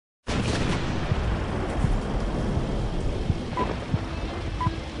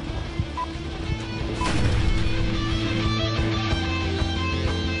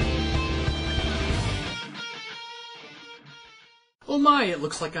Oh my, it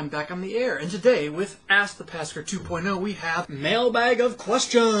looks like I'm back on the air. And today, with Ask the Pastor 2.0, we have Mailbag of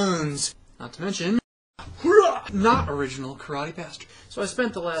Questions. Not to mention, not original Karate Pastor. So I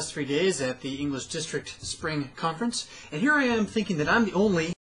spent the last 3 days at the English District Spring Conference, and here I am thinking that I'm the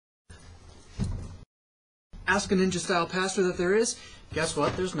only Ask a Ninja Style pastor that there is. Guess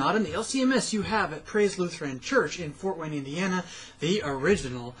what? There's not. In the LCMS you have at Praise Lutheran Church in Fort Wayne, Indiana, the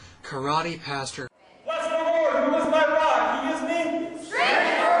original Karate Pastor. Bless the Lord, who is my rock? He gives me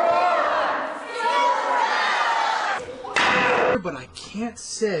strength for war. But I can't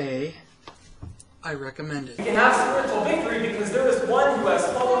say I recommend it. We can have spiritual victory because there is one who has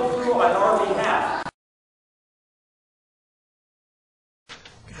followed through on our behalf.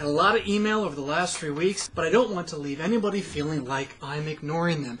 I had a lot of email over the last 3 weeks, but I don't want to leave anybody feeling like I'm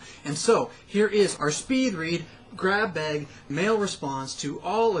ignoring them. And so, here is our speed read, grab bag, mail response to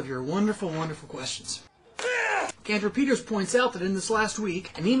all of your wonderful, wonderful questions. Andrew Peters points out that in this last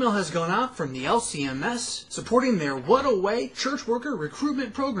week, an email has gone out from the LCMS supporting their What Away church worker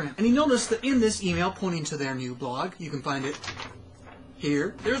recruitment program. And he noticed that in this email pointing to their new blog, you can find it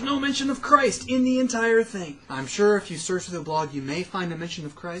here, there's no mention of Christ in the entire thing. I'm sure if you search through the blog, you may find a mention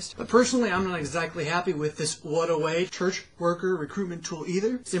of Christ. But personally, I'm not exactly happy with this What Away church worker recruitment tool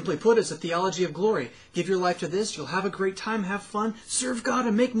either. Simply put, it's a theology of glory. Give your life to this, you'll have a great time, have fun, serve God,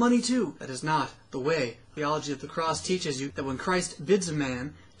 and make money too. That is not the way. Theology of the cross teaches you that when Christ bids a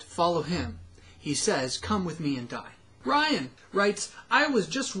man to follow him, he says, "Come with me and die." Ryan writes, I was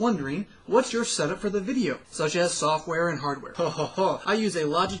just wondering, what's your setup for the video, such as software and hardware? I use a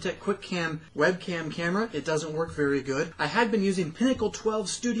Logitech QuickCam webcam camera. It doesn't work very good. I had been using Pinnacle 12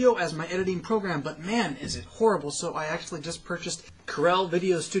 Studio as my editing program, but man, is it horrible, so I actually just purchased Corel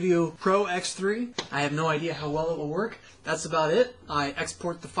Video Studio Pro X3. I have no idea how well it will work. That's about it. I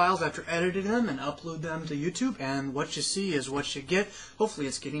export the files after editing them and upload them to YouTube, and what you see is what you get. Hopefully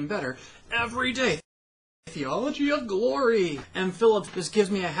it's getting better every day. Theology of glory. M. Phillips just gives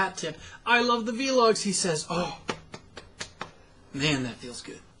me a hat tip. I love the vlogs, he says. Oh, man, that feels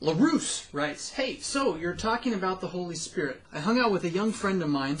good. LaRousse writes, hey, so you're talking about the Holy Spirit. I hung out with a young friend of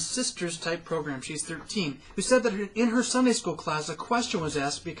mine, Sisters type program, she's 13, who said that in her Sunday school class a question was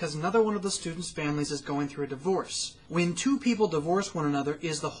asked because another one of the students' families is going through a divorce. When two people divorce one another,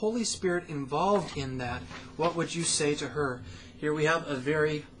 is the Holy Spirit involved in that? What would you say to her? Here we have a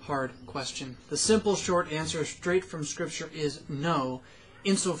very hard question. The simple short answer straight from Scripture is no,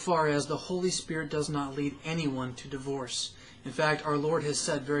 insofar as the Holy Spirit does not lead anyone to divorce. In fact, our Lord has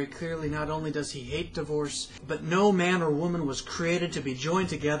said very clearly not only does he hate divorce, but no man or woman was created to be joined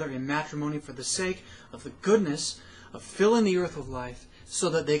together in matrimony for the sake of the goodness of filling the earth with life so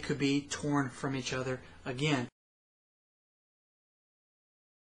that they could be torn from each other again.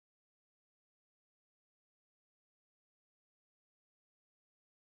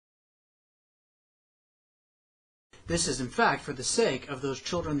 This is, in fact, for the sake of those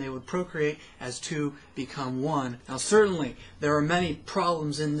children they would procreate as two become one. Now, certainly, there are many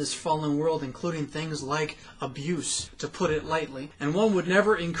problems in this fallen world, including things like abuse, to put it lightly. And one would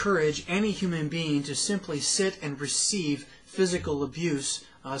never encourage any human being to simply sit and receive physical abuse,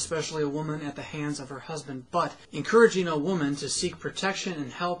 especially a woman at the hands of her husband. But encouraging a woman to seek protection and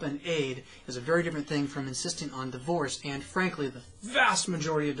help and aid is a very different thing from insisting on divorce. And frankly, the vast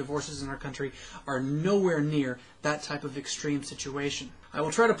majority of divorces in our country are nowhere near that type of extreme situation. I will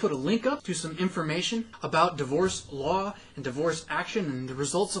try to put a link up to some information about divorce law and divorce action and the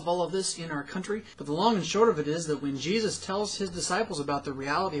results of all of this in our country. But the long and short of it is that when Jesus tells his disciples about the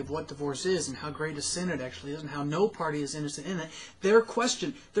reality of what divorce is and how great a sin it actually is and how no party is innocent in it,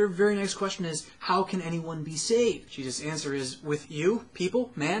 their very next question is, how can anyone be saved? Jesus' answer is, with you, people,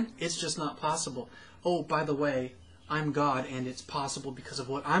 man, it's just not possible. Oh, by the way, I'm God, and it's possible because of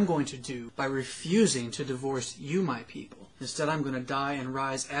what I'm going to do by refusing to divorce you, my people. Instead, I'm going to die and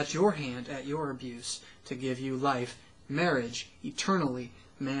rise at your hand, at your abuse, to give you life, marriage, eternally,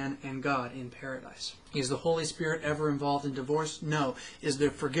 man and God in paradise. Is the Holy Spirit ever involved in divorce? No. Is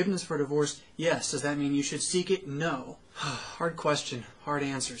there forgiveness for divorce? Yes. Does that mean you should seek it? No. Hard question, hard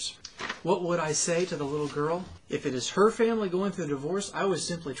answers. What would I say to the little girl? If it is her family going through a divorce, I would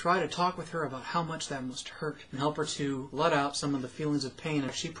simply try to talk with her about how much that must hurt and help her to let out some of the feelings of pain.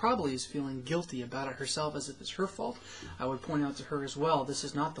 If she probably is feeling guilty about it herself as if it's her fault, I would point out to her as well, this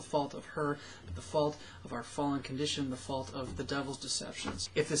is not the fault of her, but the fault of our fallen condition, the fault of the devil's deceptions.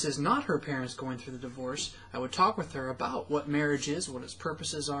 If this is not her parents going through the divorce, I would talk with her about what marriage is, what its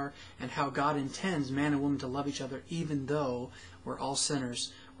purposes are, and how God intends man and woman to love each other even though we're all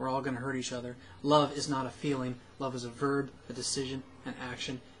sinners. We're all going to hurt each other. Love is not a feeling. Love is a verb, a decision, an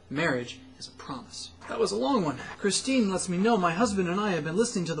action. Marriage is a promise. That was a long one. Christine lets me know, my husband and I have been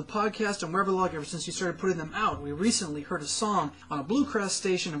listening to the podcast and Weblog ever since you started putting them out. We recently heard a song on a bluegrass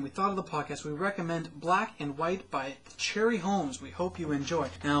station and we thought of the podcast. We recommend Black and White by the Cherry Holmes. We hope you enjoy.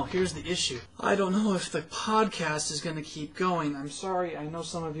 Now, here's the issue. I don't know if the podcast is going to keep going. I'm sorry. I know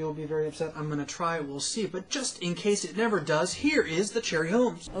some of you will be very upset. I'm going to try. We'll see. But just in case it never does, here is the Cherry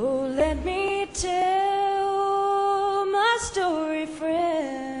Holmes. Oh, let me tell my story,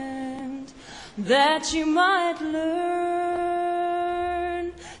 friend, that you might learn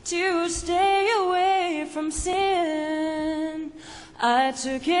to stay away from sin. I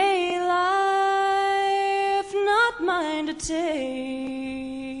took a life not mine to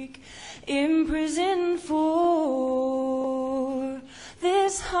take, imprisoned for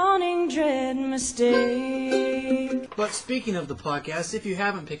this haunting dread mistake. But speaking of the podcast, if you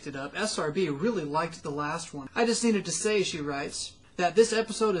haven't picked it up, SRB really liked the last one. I just needed to say, she writes, that this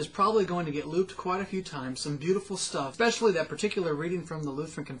episode is probably going to get looped quite a few times. Some beautiful stuff, especially that particular reading from the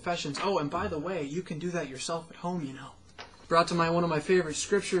Lutheran Confessions. Oh, and by the way, you can do that yourself at home, you know. Brought to mind one of my favorite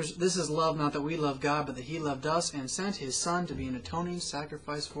scriptures, this is love, not that we love God, but that He loved us and sent His Son to be an atoning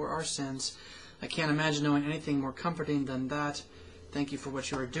sacrifice for our sins. I can't imagine knowing anything more comforting than that. Thank you for what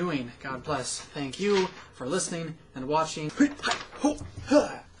you are doing. God bless. Thank you for listening and watching.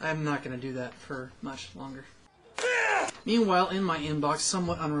 I'm not going to do that for much longer. Meanwhile, in my inbox,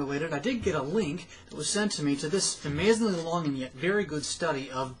 somewhat unrelated, I did get a link that was sent to me to this amazingly long and yet very good study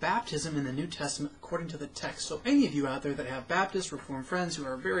of baptism in the New Testament according to the text. So any of you out there that have Baptist Reformed friends who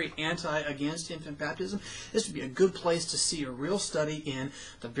are very against infant baptism, this would be a good place to see a real study in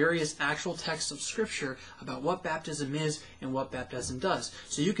the various actual texts of Scripture about what baptism is and what baptism does.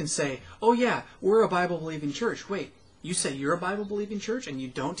 So you can say, oh yeah, we're a Bible-believing church. Wait, you say you're a Bible-believing church and you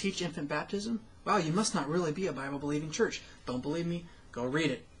don't teach infant baptism? Wow, you must not really be a Bible-believing church. Don't believe me? Go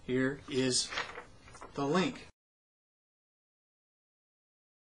read it. Here is the link.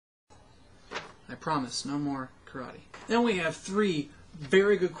 I promise, no more karate. Then we have 3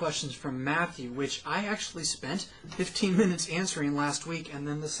 very good questions from Matthew, which I actually spent 15 minutes answering last week, and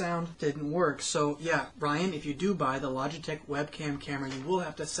then the sound didn't work. So yeah, Ryan, if you do buy the Logitech webcam camera, you will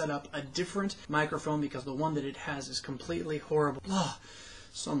have to set up a different microphone because the one that it has is completely horrible. Ugh.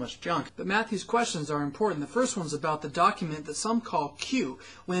 So much junk. But Matthew's questions are important. The first one's about the document that some call Q.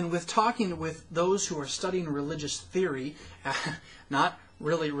 When with talking with those who are studying religious theory, not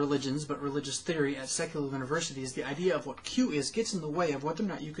really religions, but religious theory at secular universities, the idea of what Q is gets in the way of whether or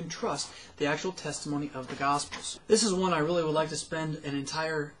not you can trust the actual testimony of the Gospels. This is one I really would like to spend an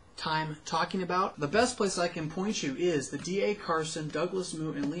entire time talking about. The best place I can point you is the D.A. Carson, Douglas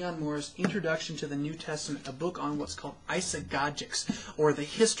Moo, and Leon Morris Introduction to the New Testament, a book on what's called isagogics, or the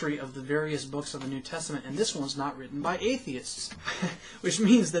history of the various books of the New Testament, and this one's not written by atheists, which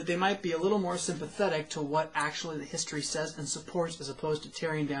means that they might be a little more sympathetic to what actually the history says and supports, as opposed to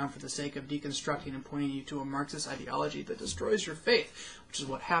tearing down for the sake of deconstructing and pointing you to a Marxist ideology that destroys your faith, which is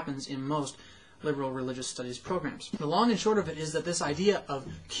what happens in most liberal religious studies programs. The long and short of it is that this idea of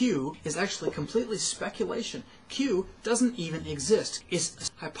Q is actually completely speculation. Q doesn't even exist. It's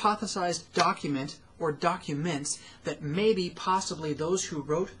a hypothesized document or documents that maybe possibly those who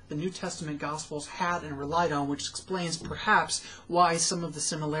wrote the New Testament Gospels had and relied on, which explains perhaps why some of the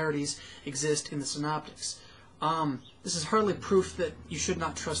similarities exist in the Synoptics. This is hardly proof that you should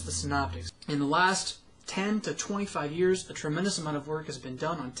not trust the Synoptics. In the last 10 to 25 years, a tremendous amount of work has been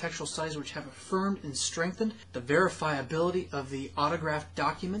done on textual studies which have affirmed and strengthened the verifiability of the autographed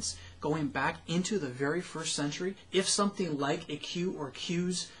documents going back into the very first century. If something like a Q or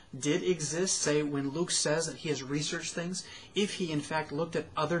Qs did exist, say when Luke says that he has researched things, if he in fact looked at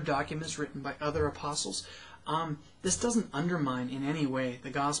other documents written by other apostles, this doesn't undermine in any way the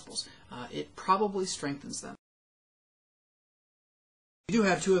Gospels. It probably strengthens them. You do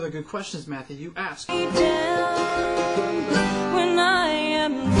have 2 other good questions, Matthew. You asked. When I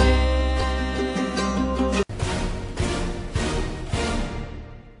am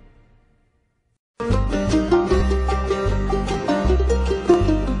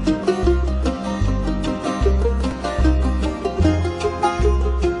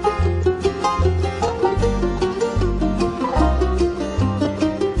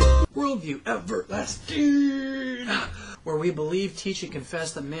Worldview Everlasting, where we believe, teach, and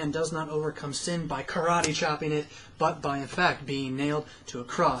confess that man does not overcome sin by karate chopping it, but by in fact being nailed to a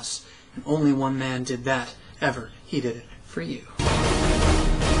cross. And only one man did that, ever. He did it for you.